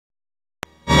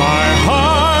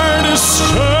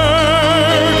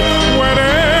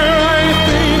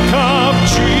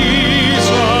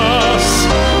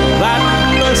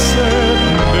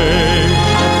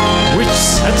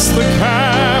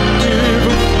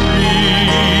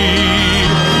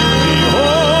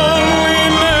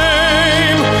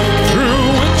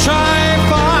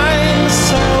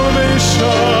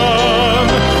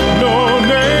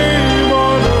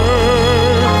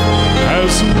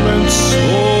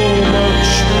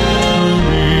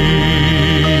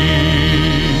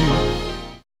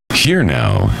Here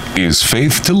now is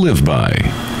Faith to Live By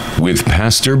with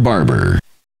Pastor Barber.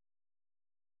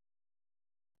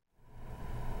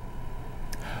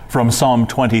 From Psalm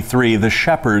 23, the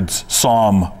shepherd's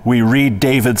psalm, we read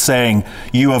David saying,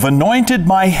 "You have anointed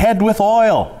my head with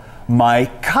oil. My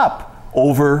cup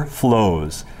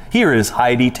overflows." Here is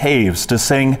Heidi Taves to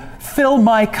sing, "Fill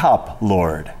my cup,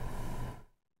 Lord."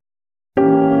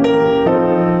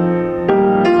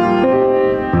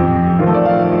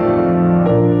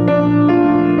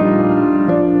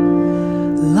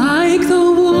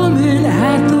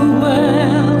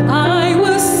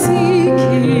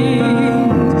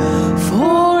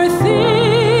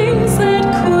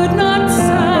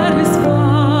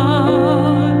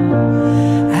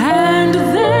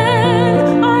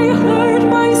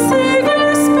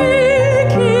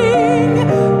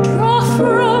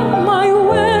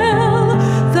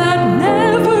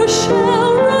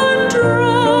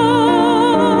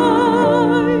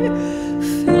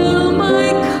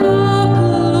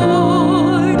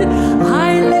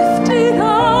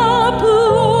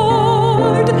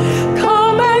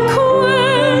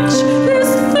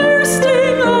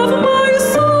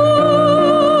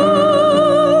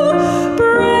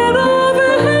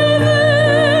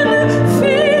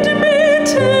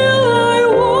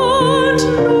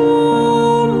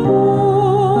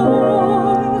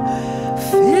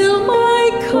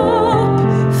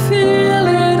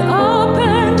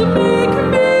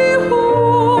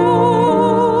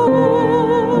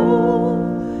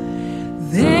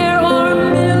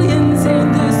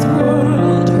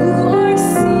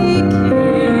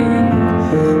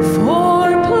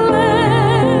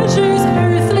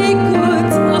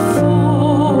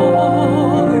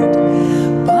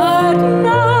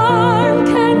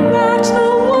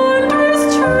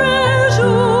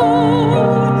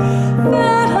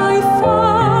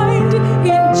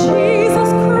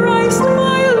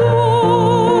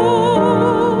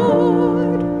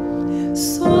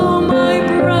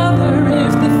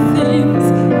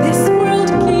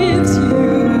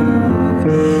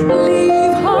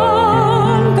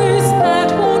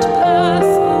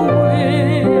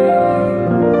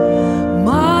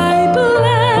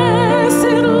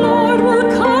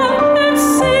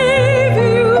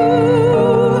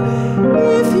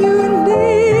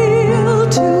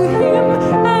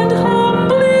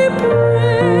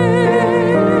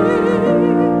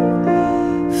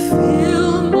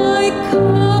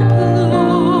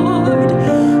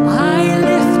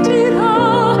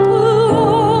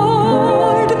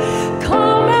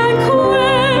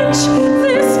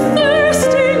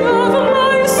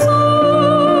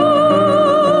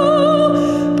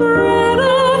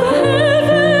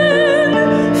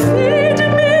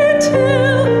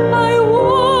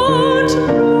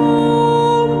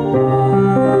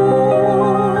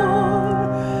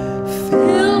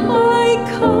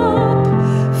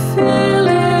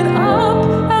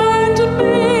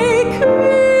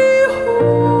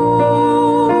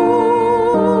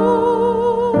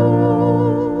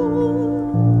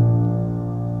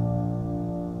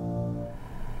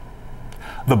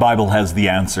 The Bible has the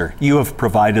answer. You have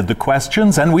provided the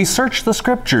questions, and we search the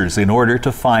Scriptures in order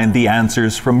to find the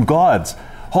answers from God's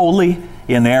holy,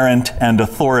 inerrant, and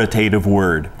authoritative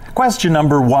Word. Question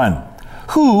number 1.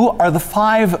 Who are the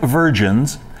 5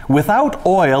 virgins without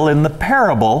oil in the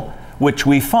parable which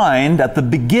we find at the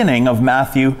beginning of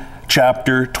Matthew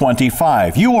chapter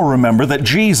 25? You will remember that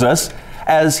Jesus,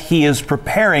 as he is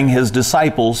preparing his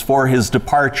disciples for his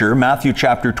departure, Matthew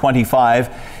chapter 25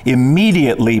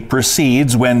 immediately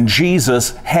precedes when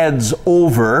Jesus heads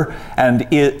over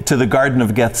to the Garden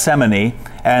of Gethsemane,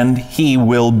 and he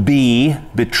will be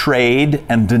betrayed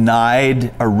and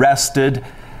denied, arrested,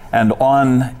 and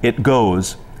on it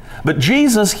goes. But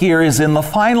Jesus here is in the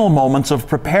final moments of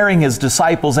preparing his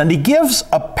disciples, and he gives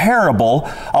a parable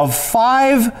of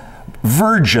 5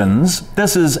 virgins.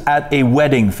 This is at a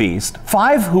wedding feast.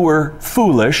 5 who were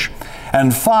foolish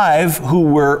and 5 who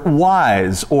were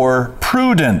wise or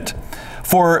prudent.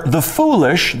 For the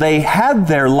foolish, they had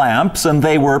their lamps and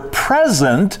they were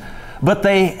present, but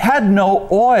they had no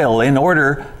oil in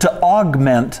order to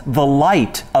augment the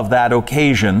light of that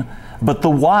occasion. But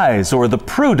the wise or the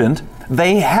prudent,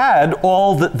 they had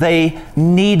all that they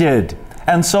needed.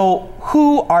 And so,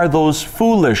 who are those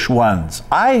foolish ones?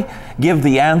 I give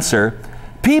the answer.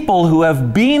 People who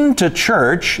have been to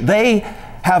church, they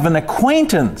have an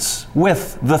acquaintance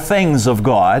with the things of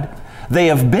God. They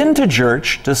have been to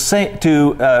church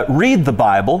to read the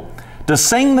Bible, to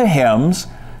sing the hymns,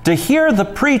 to hear the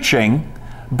preaching,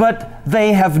 but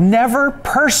they have never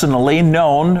personally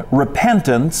known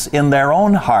repentance in their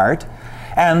own heart,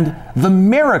 and the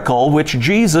miracle which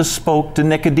Jesus spoke to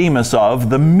Nicodemus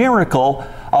of, the miracle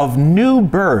of new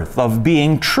birth, of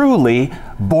being truly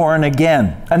born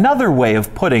again. Another way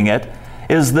of putting it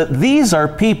is that these are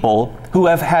people who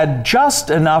have had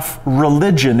just enough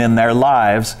religion in their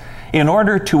lives in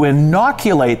order to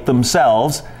inoculate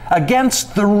themselves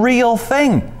against the real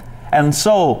thing. And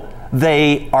so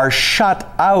they are shut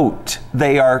out.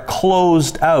 They are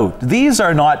closed out. These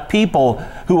are not people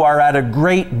who are at a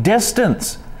great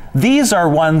distance. These are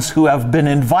ones who have been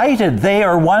invited. They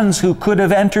are ones who could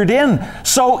have entered in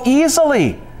so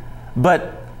easily.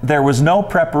 But there was no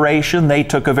preparation. They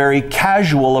took a very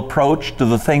casual approach to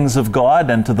the things of God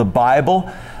and to the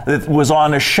Bible. It was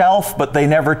on a shelf, but they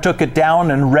never took it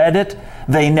down and read it.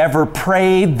 They never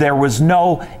prayed. There was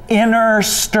no inner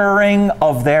stirring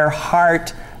of their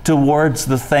heart towards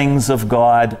the things of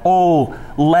God. Oh,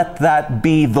 let that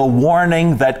be the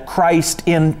warning that Christ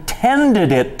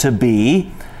intended it to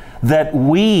be, that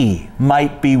we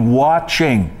might be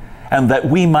watching and that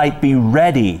we might be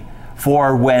ready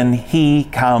for when He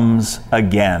comes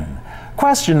again.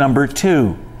 Question number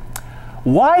 2.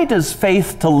 Why does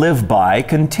Faith to Live By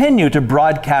continue to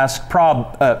broadcast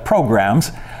programs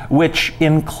which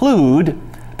include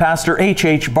Pastor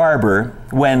H.H. Barber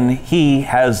when he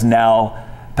has now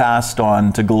passed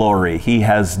on to glory? He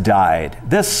has died.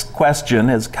 This question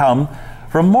has come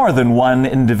from more than one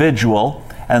individual,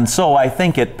 and so I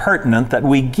think it pertinent that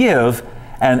we give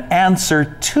an answer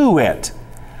to it.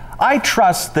 I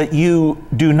trust that you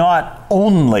do not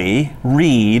only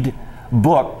read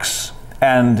books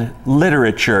and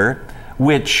literature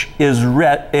which is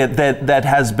that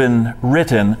has been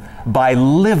written by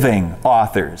living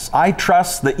authors. I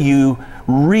trust that you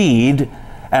read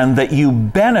and that you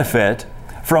benefit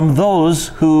from those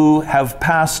who have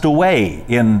passed away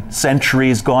in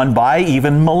centuries gone by,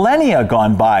 even millennia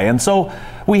gone by. And so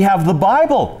we have the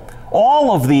Bible.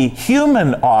 All of the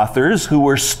human authors who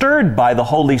were stirred by the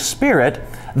Holy Spirit,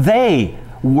 they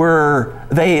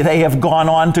have gone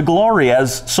on to glory,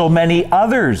 as so many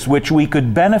others which we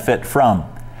could benefit from.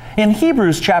 In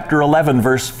Hebrews chapter 11,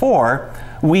 verse 4,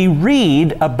 we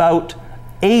read about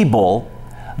Abel,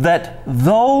 that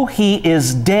though he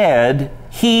is dead,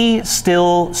 he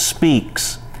still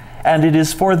speaks. And it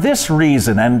is for this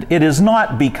reason, and it is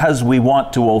not because we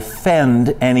want to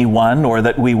offend anyone or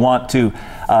that we want to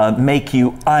make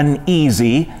you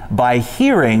uneasy by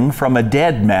hearing from a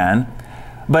dead man,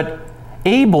 but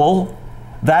Abel,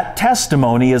 that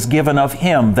testimony is given of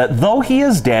him, that though he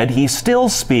is dead, he still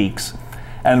speaks.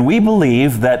 And we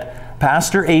believe that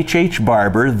Pastor H.H.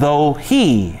 Barber, though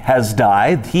he has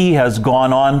died, he has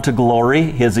gone on to glory,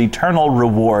 his eternal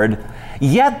reward,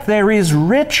 yet there is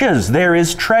riches, there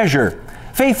is treasure.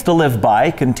 Faith to Live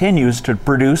By continues to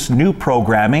produce new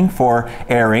programming for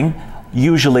airing,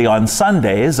 usually on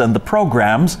Sundays, and the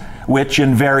programs, which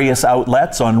in various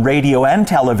outlets on radio and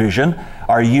television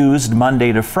are used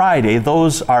Monday to Friday,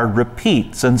 those are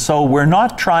repeats. And so we're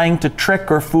not trying to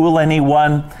trick or fool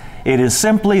anyone. It is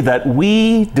simply that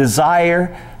we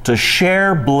desire to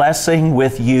share blessing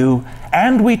with you,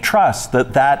 and we trust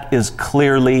that that is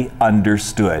clearly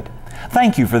understood.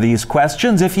 Thank you for these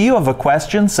questions. If you have a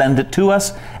question, send it to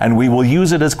us, and we will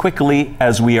use it as quickly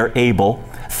as we are able.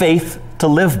 Faith to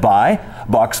Live By,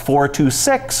 Box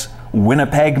 426,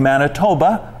 Winnipeg,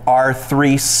 Manitoba,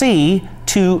 R3C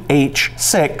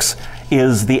 2H6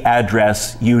 is the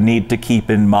address you need to keep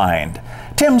in mind.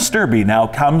 Tim Sturby now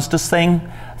comes to sing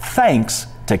Thanks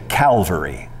to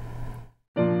Calvary.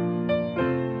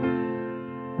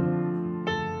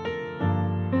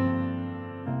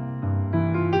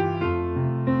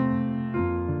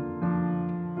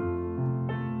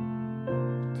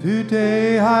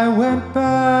 Today I went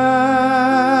back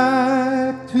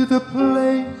to the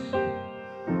place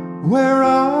where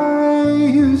I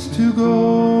used to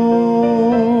go.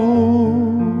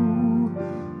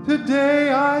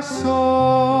 Today I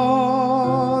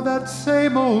saw that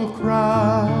same old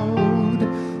crowd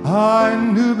I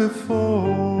knew before.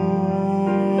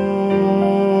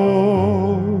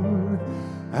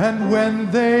 And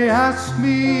when they asked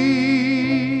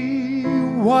me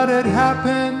what had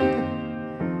happened,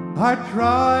 I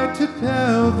tried to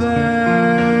tell them,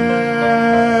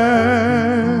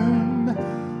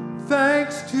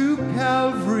 thanks to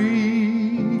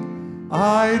Calvary,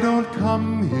 I don't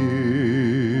come here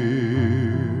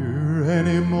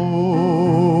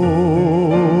anymore.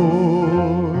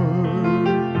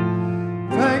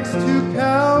 Thanks to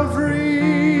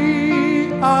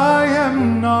Calvary, I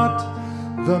am not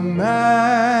the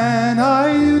man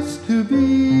I used to be.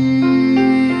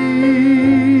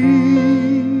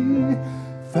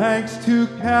 Thanks to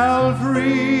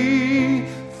Calvary,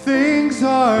 things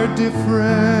are are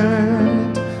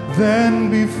different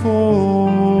than before.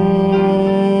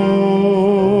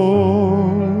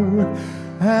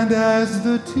 And as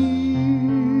the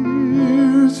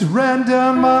tears ran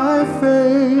down my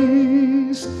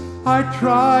face, I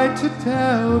tried to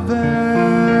tell them,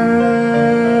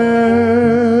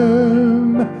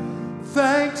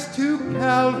 thanks to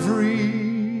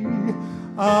Calvary,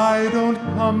 I don't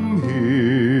come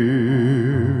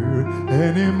here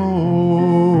anymore.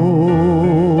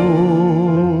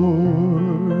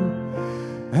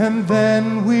 And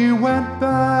then we went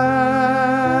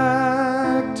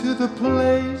back to the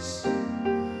place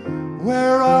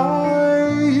where I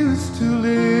used to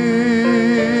live.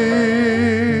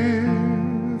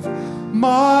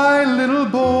 My little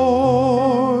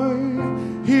boy,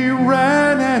 he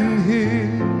ran and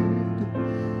hid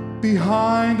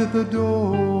behind the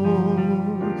door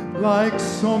like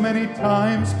so many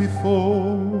times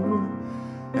before.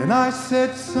 And I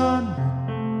said, son,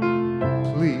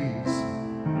 please,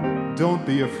 don't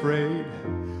be afraid.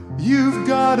 You've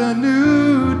got a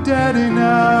new daddy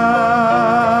now.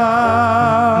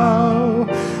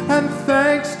 And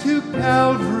thanks to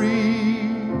Calvary,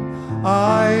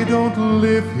 I don't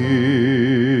live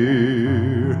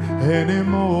here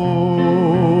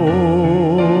anymore.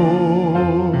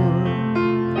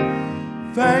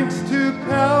 Thanks to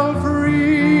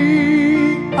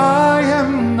Calvary, I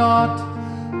am not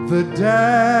the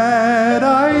dad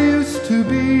I used to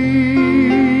be.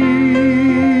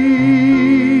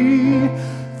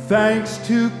 Thanks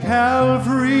to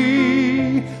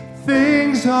Calvary,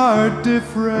 things are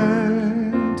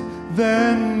different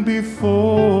than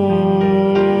before.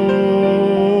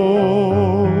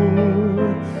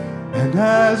 And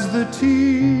as the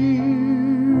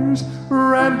tears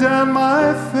ran down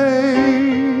my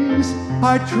face,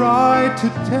 I tried to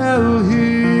tell him,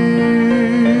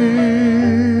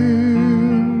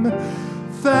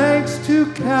 thanks to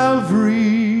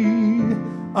Calvary,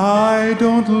 I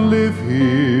don't live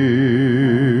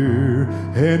here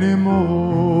anymore.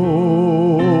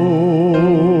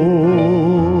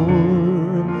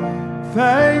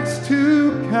 Thanks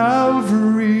to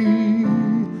Calvary,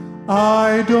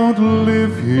 I don't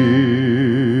live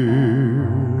here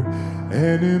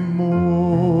anymore.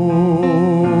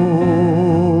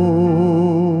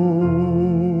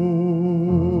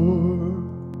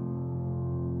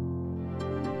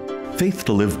 Faith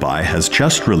to Live By has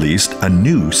just released a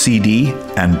new CD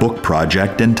and book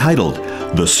project entitled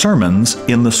The Sermons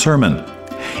in the Sermon.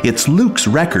 It's Luke's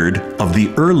record of the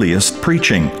earliest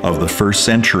preaching of the first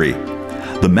century,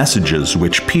 the messages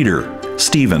which Peter,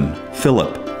 Stephen,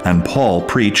 Philip, and Paul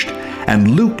preached,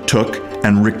 and Luke took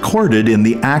and recorded in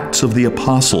the Acts of the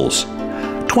Apostles.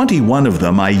 21 of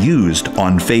them I used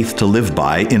on Faith to Live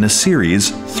By in a series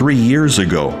 3 years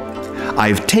ago.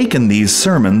 I've taken these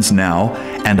sermons now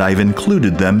and I've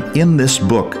included them in this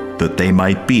book that they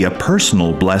might be a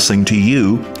personal blessing to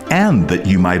you and that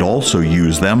you might also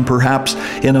use them perhaps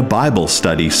in a Bible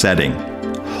study setting.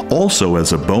 Also,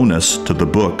 as a bonus to the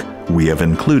book, we have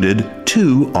included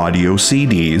 2 audio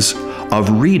CDs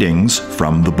of readings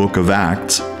from the book of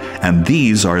Acts, and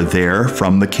these are there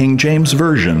from the King James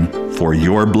Version for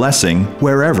your blessing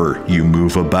wherever you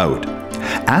move about.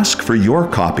 Ask for your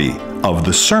copy of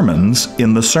the Sermons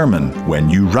in the Sermon when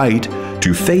you write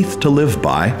to Faith to Live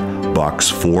By, Box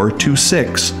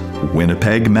 426,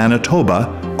 Winnipeg, Manitoba,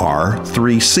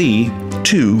 R3C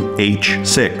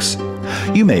 2H6.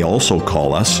 You may also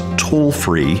call us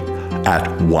toll-free at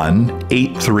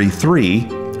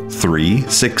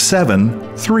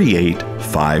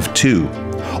 1-833-367-3852,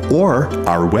 or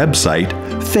our website,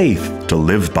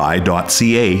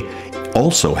 faithtoliveby.ca,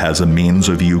 also has a means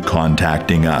of you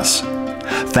contacting us.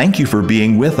 Thank you for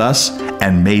being with us,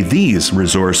 and may these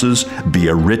resources be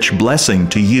a rich blessing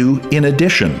to you in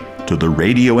addition to the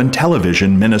radio and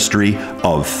television ministry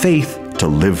of Faith to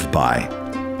Live By.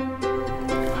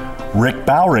 Rick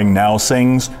Bowring now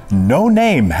sings, "No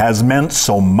Name Has Meant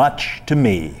So Much to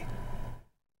Me."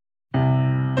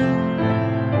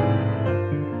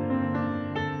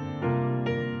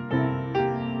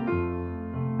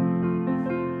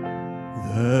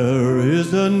 There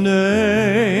is a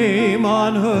name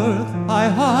on earth I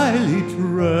highly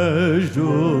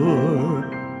treasure.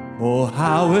 Oh,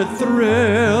 how it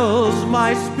thrills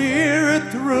my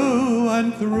spirit through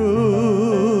and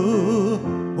through.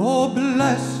 Oh,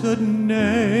 blessed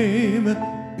name,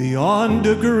 beyond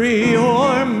degree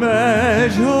or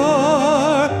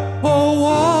measure. Oh,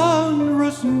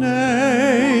 wondrous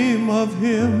name of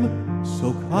Him,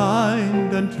 so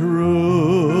kind and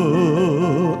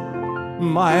true.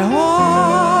 My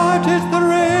heart is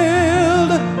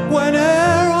thrilled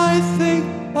whene'er I think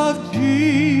of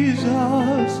Jesus.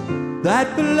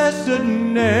 that blessed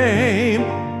name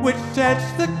which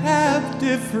sets the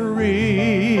captive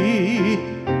free,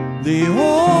 the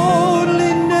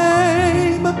only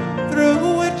name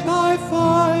through which I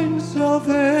find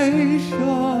salvation.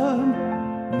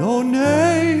 No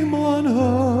name on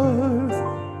earth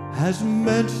has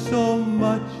meant so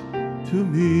much to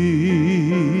me.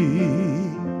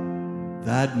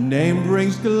 That name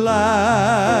brings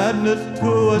gladness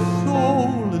to a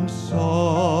soul in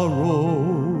sorrow.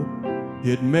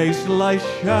 It makes life's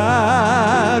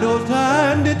shadows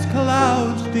and its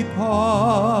clouds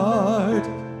depart,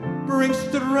 brings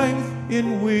strength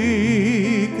in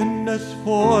weakness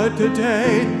for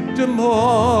today,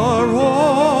 tomorrow.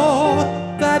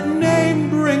 That name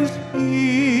brings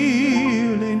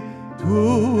healing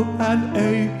to an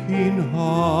aching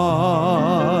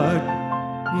heart.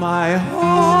 My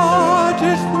heart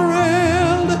is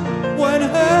thrilled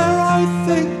whenever I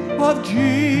think of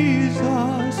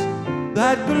Jesus,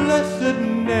 that blessed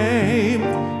name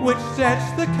which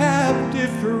sets the captive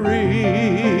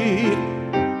free,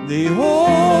 the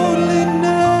only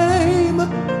name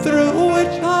through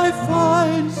which I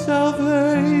find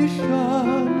salvation.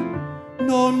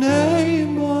 No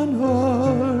name on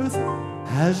earth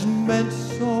has meant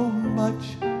so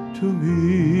much to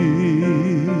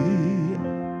me.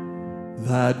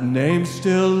 That name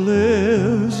still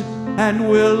lives and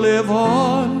will live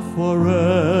on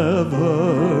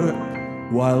forever,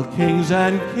 while kings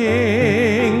and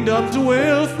kingdoms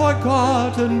will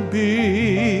forgotten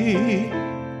be.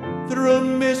 Through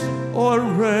mist or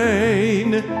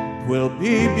rain will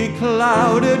be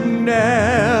beclouded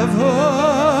never.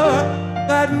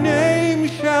 That name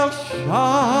shall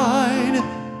shine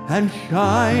and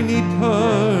shine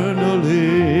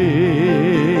eternally.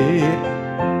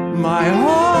 My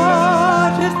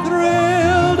heart is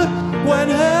thrilled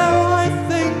whenever I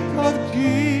think of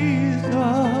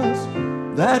Jesus,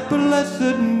 that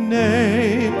blessed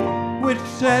name which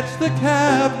sets the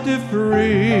captive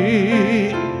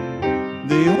free,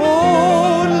 the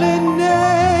only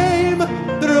name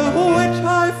through which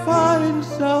I find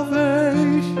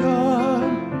salvation.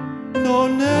 No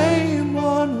name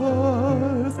on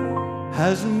earth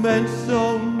has meant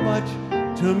so much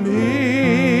to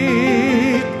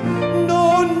me.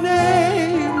 No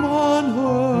name on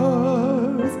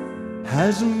earth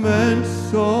has meant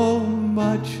so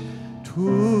much to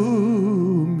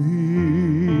me.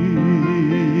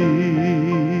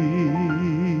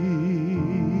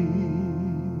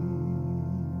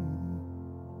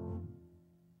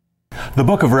 The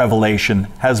book of Revelation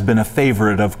has been a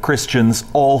favorite of Christians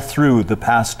all through the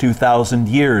past 2,000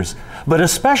 years, but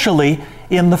especially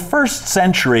in the first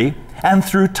century and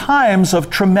through times of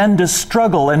tremendous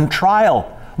struggle and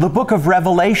trial. The book of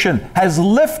Revelation has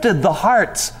lifted the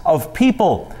hearts of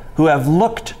people who have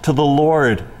looked to the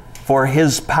Lord for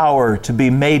His power to be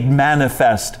made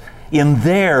manifest in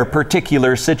their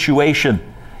particular situation.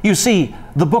 You see,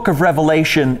 the book of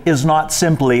Revelation is not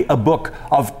simply a book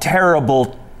of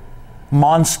terrible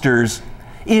monsters.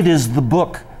 It is the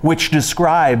book which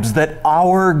describes that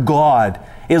our God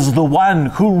is the one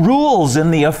who rules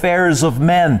in the affairs of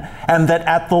men, and that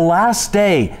at the last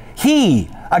day, He,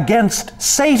 against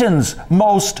Satan's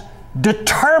most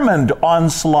determined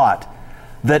onslaught,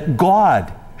 that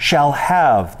God shall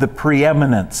have the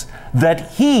preeminence,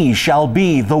 that He shall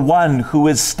be the one who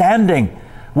is standing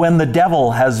when the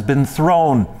devil has been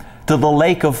thrown to the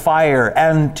lake of fire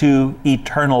and to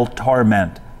eternal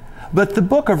torment. But the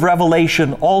book of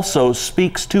Revelation also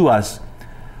speaks to us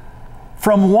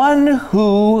from one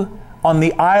who, on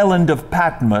the island of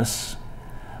Patmos,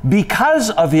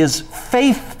 because of his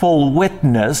faithful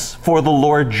witness for the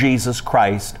Lord Jesus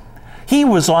Christ, he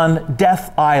was on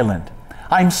Death Island.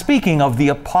 I'm speaking of the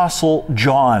Apostle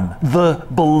John, the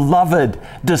beloved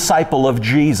disciple of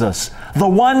Jesus, the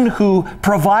one who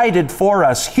provided for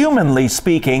us, humanly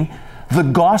speaking, the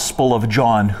Gospel of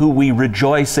John, who we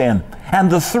rejoice in,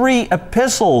 and the 3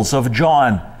 epistles of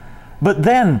John. But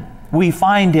then we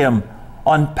find him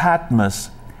on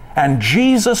Patmos, and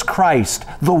Jesus Christ,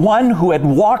 the one who had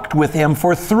walked with him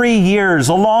for 3 years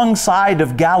alongside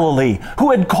of Galilee,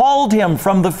 who had called him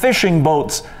from the fishing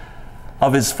boats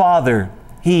of his father,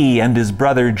 he and his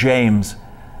brother James,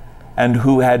 and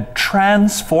who had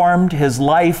transformed his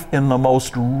life in the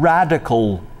most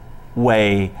radical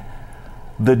way.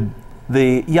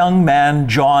 The young man,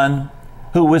 John,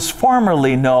 who was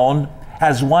formerly known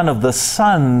as one of the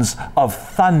sons of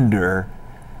thunder,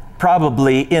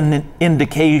 probably in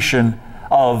indication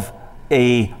of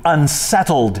an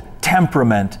unsettled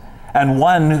temperament and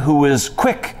one who is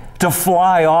quick to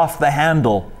fly off the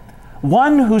handle.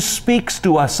 One who speaks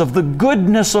to us of the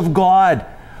goodness of God,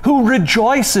 who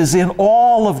rejoices in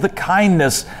all of the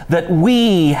kindness that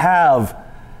we have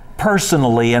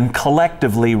personally and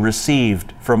collectively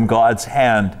received from God's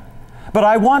hand. But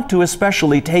I want to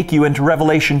especially take you into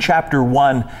Revelation chapter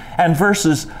 1 and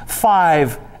verses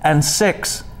 5 and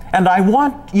 6. And I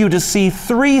want you to see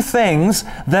three things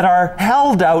that are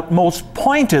held out most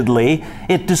pointedly.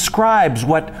 It describes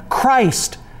what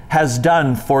Christ has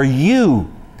done for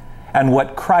you and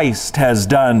what Christ has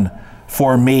done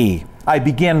for me. I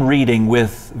begin reading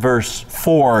with verse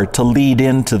 4 to lead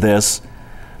into this.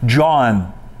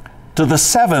 John, to the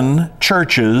 7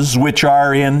 churches which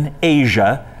are in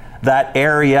Asia, that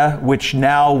area which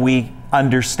now we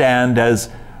understand as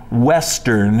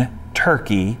Western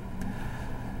Turkey.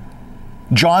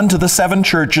 John, to the 7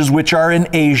 churches which are in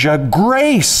Asia,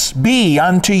 grace be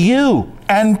unto you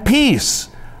and peace.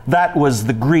 That was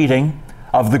the greeting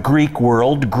of the Greek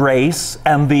world, grace,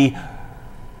 and the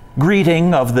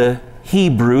greeting of the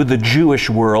Hebrew, the Jewish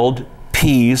world,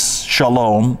 peace,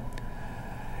 shalom.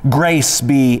 Grace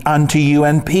be unto you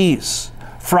and peace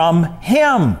from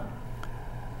Him,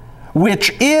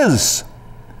 which is,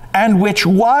 and which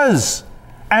was,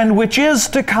 and which is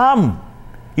to come.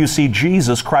 You see,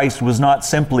 Jesus Christ was not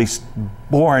simply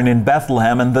born in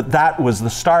Bethlehem and that was the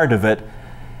start of it.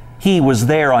 He was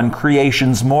there on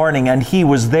creation's morning, and He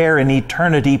was there in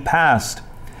eternity past.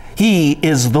 He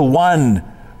is the one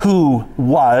who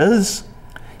was,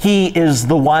 He is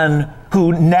the one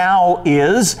who now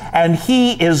is, and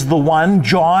He is the one,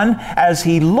 John, as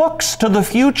he looks to the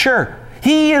future,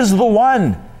 He is the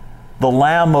one, the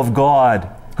Lamb of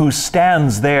God, who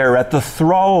stands there at the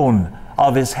throne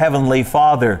of His heavenly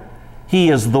Father. He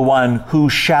is the one who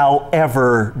shall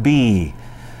ever be.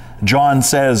 John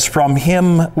says, from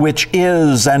Him which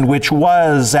is, and which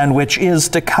was, and which is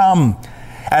to come,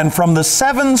 and from the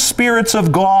 7 spirits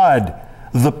of God,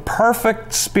 the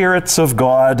perfect spirits of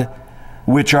God,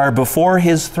 which are before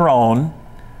His throne,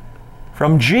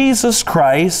 from Jesus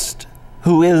Christ,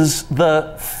 who is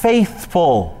the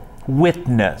faithful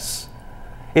witness.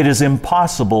 It is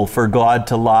impossible for God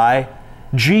to lie.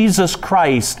 Jesus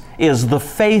Christ is the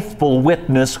faithful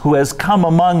witness who has come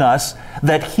among us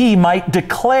that He might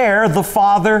declare the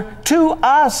Father to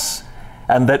us,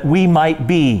 and that we might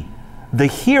be the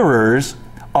hearers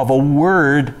of a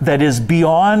word that is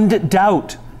beyond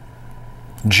doubt.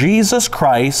 Jesus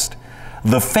Christ,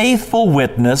 the faithful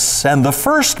witness and the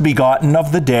first begotten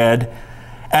of the dead,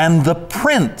 and the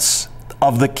Prince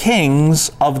of the kings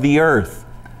of the earth.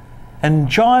 And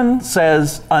John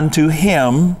says, unto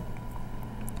Him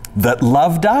that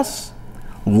loved us,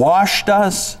 washed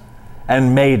us,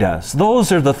 and made us.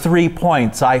 Those are the 3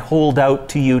 points I hold out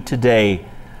to you today.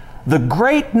 The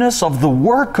greatness of the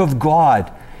work of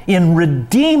God in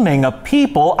redeeming a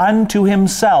people unto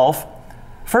Himself.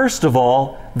 First of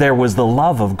all, there was the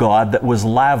love of God that was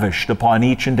lavished upon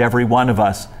each and every one of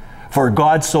us. For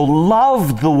God so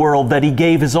loved the world that He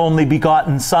gave His only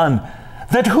begotten Son,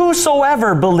 that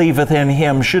whosoever believeth in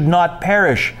Him should not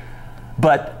perish,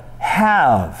 but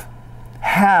have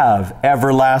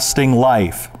everlasting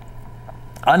life.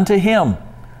 Unto Him,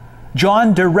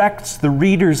 John directs the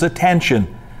reader's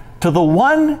attention to the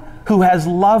one who has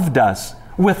loved us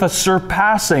with a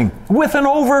surpassing, with an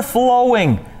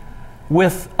overflowing,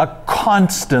 with a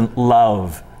constant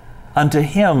love. Unto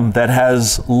Him that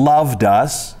has loved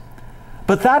us.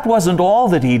 But that wasn't all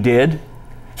that He did.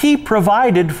 He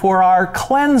provided for our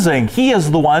cleansing. He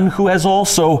is the one who has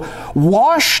also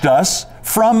washed us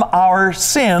from our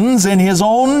sins in His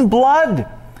own blood.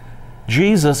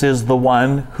 Jesus is the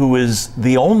one who is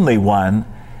the only one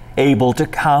able to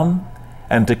come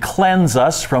and to cleanse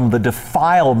us from the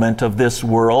defilement of this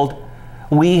world.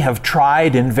 We have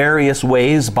tried in various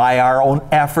ways by our own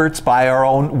efforts, by our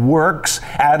own works.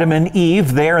 Adam and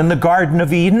Eve there in the Garden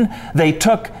of Eden, they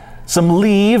took some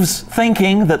leaves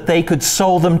thinking that they could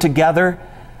sew them together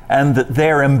and that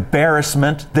their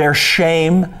embarrassment, their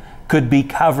shame could be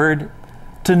covered.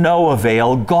 To no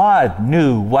avail. God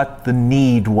knew what the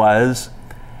need was,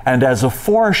 and as a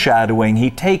foreshadowing,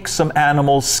 He takes some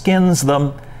animals, skins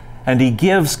them, and He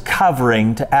gives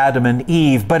covering to Adam and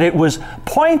Eve. But it was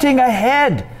pointing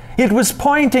ahead. It was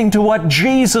pointing to what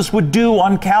Jesus would do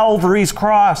on Calvary's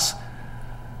cross.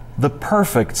 The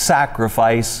perfect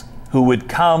sacrifice who would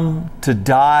come to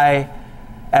die,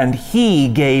 and He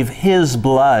gave His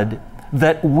blood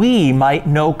that we might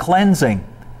know cleansing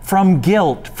from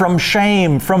guilt, from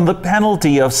shame, from the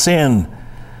penalty of sin.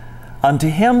 Unto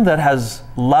Him that has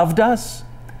loved us,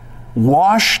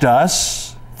 washed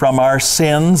us from our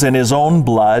sins in His own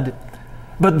blood.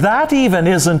 But that even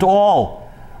isn't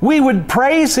all. We would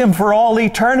praise Him for all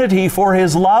eternity for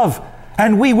His love.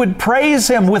 and we would praise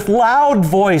him with loud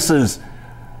voices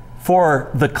for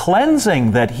the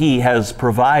cleansing that he has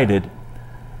provided.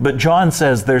 But John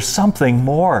says there's something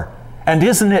more. And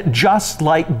isn't it just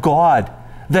like God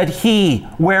that he,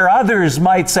 where others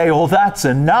might say, oh, that's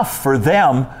enough for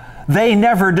them, they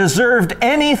never deserved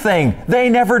anything. They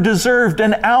never deserved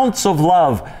an ounce of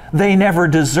love. They never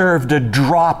deserved a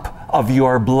drop of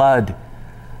your blood.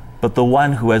 But the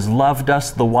one who has loved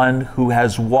us, the one who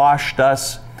has washed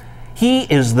us, he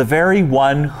is the very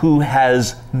one who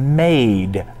has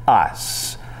made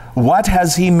us. What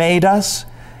has he made us?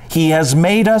 He has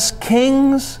made us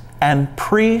kings and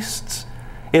priests.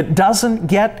 It doesn't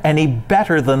get any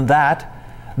better than that.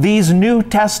 These New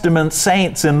Testament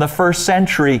saints in the first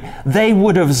century, they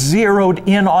would have zeroed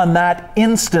in on that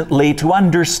instantly to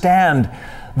understand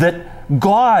that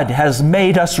God has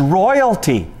made us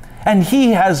royalty, and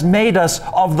he has made us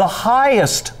of the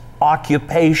highest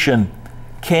occupation,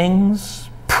 kings,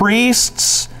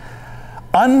 priests,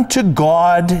 unto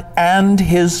God and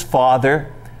his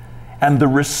Father. And the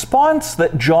response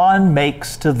that John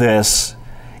makes to this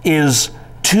is,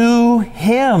 to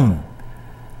him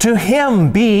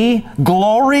be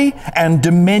glory and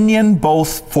dominion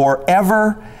both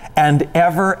forever and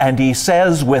ever. And he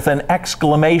says with an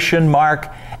exclamation mark,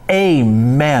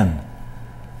 Amen.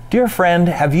 Dear friend,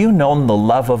 have you known the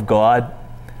love of God?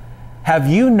 Have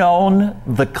you known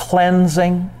the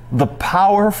cleansing, the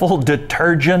powerful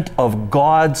detergent of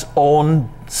God's own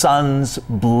Son's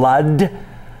blood,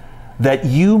 that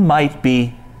you might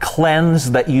be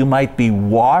cleansed, that you might be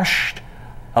washed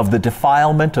of the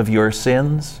defilement of your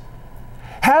sins?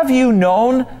 Have you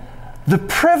known the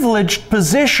privileged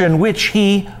position which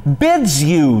he bids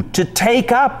you to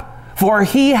take up? For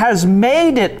he has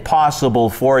made it possible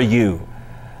for you.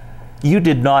 You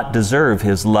did not deserve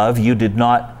his love. You did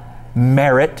not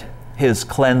merit his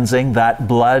cleansing, that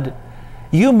blood.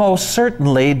 You most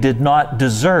certainly did not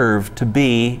deserve to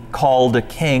be called a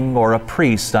king or a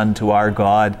priest unto our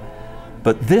God.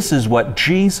 But this is what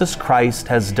Jesus Christ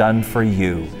has done for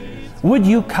you. Would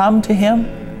you come to him?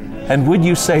 And would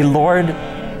you say, Lord,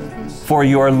 for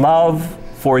your love,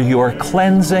 for your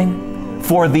cleansing,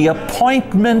 for the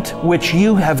appointment which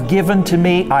you have given to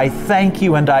me, I thank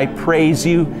you and I praise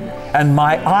you. And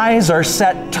my eyes are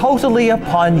set totally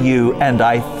upon you, and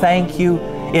I thank you.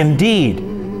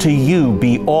 Indeed, to you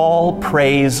be all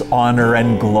praise, honor,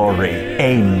 and glory.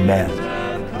 Amen.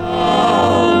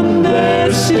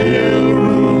 There's still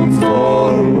room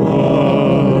for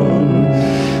one.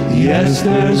 Yes,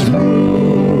 there's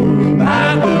room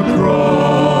at the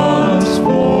cross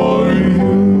for you.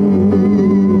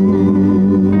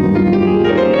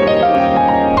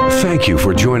 Thank you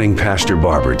for joining Pastor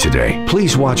Barber today.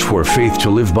 Please watch for Faith to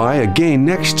Live By again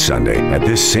next Sunday at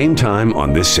this same time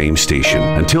on this same station.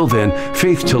 Until then,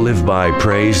 Faith to Live By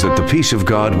prays that the peace of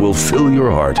God will fill your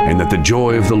heart and that the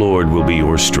joy of the Lord will be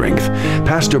your strength.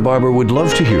 Pastor Barber would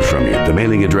love to hear from you. The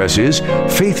mailing address is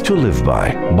Faith to Live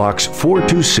By, Box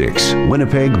 426,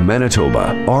 Winnipeg,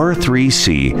 Manitoba,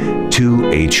 R3C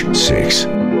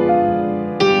 2H6.